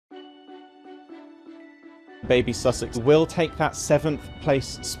Baby Sussex will take that 7th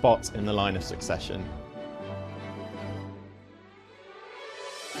place spot in the line of succession.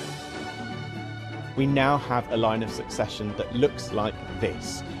 We now have a line of succession that looks like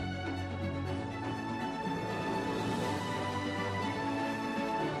this.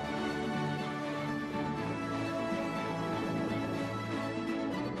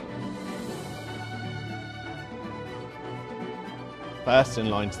 First in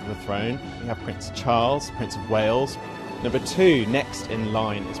line to the throne, we have Prince Charles, Prince of Wales. Number 2, next in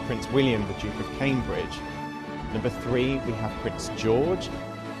line, is Prince William, the Duke of Cambridge. Number 3, we have Prince George.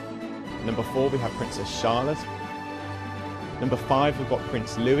 Number 4, we have Princess Charlotte. Number 5, we've got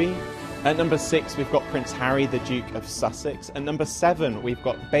Prince Louis. At number 6, we've got Prince Harry, the Duke of Sussex. At number 7, we've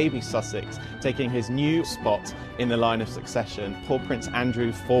got Baby Sussex taking his new spot in the line of succession. Poor Prince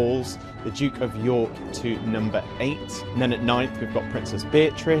Andrew falls, the Duke of York, to number 8. And then at 9th, we've got Princess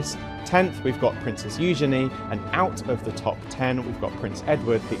Beatrice. 10th, we've got Princess Eugenie. And out of the top 10, we've got Prince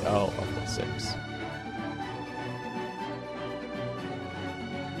Edward, the Earl of Essex.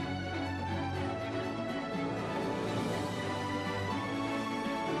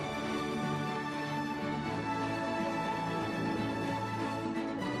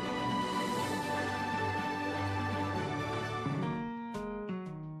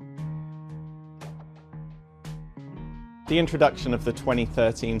 The introduction of the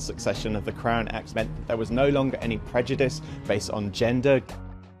 2013 succession of the Crown Act meant that there was no longer any prejudice based on gender.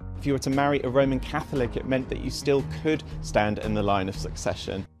 If you were to marry a Roman Catholic, it meant that you still could stand in the line of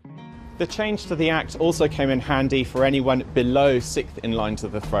succession. The change to the Act also came in handy for anyone below 6th in line to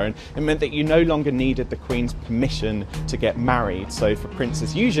the throne. It meant that you no longer needed the Queen's permission to get married. So for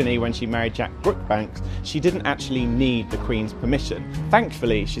Princess Eugenie, when she married Jack Brookbanks, she didn't actually need the Queen's permission.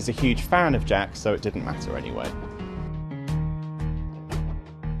 Thankfully, she's a huge fan of Jack, so it didn't matter anyway.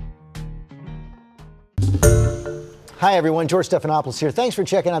 Hi everyone, George Stephanopoulos here. Thanks for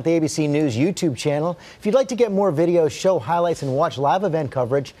checking out the ABC News YouTube channel. If you'd like to get more videos, show highlights, and watch live event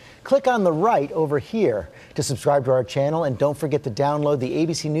coverage, click on the right over here to subscribe to our channel, and don't forget to download the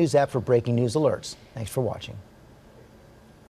ABC News app for breaking news alerts. Thanks for watching.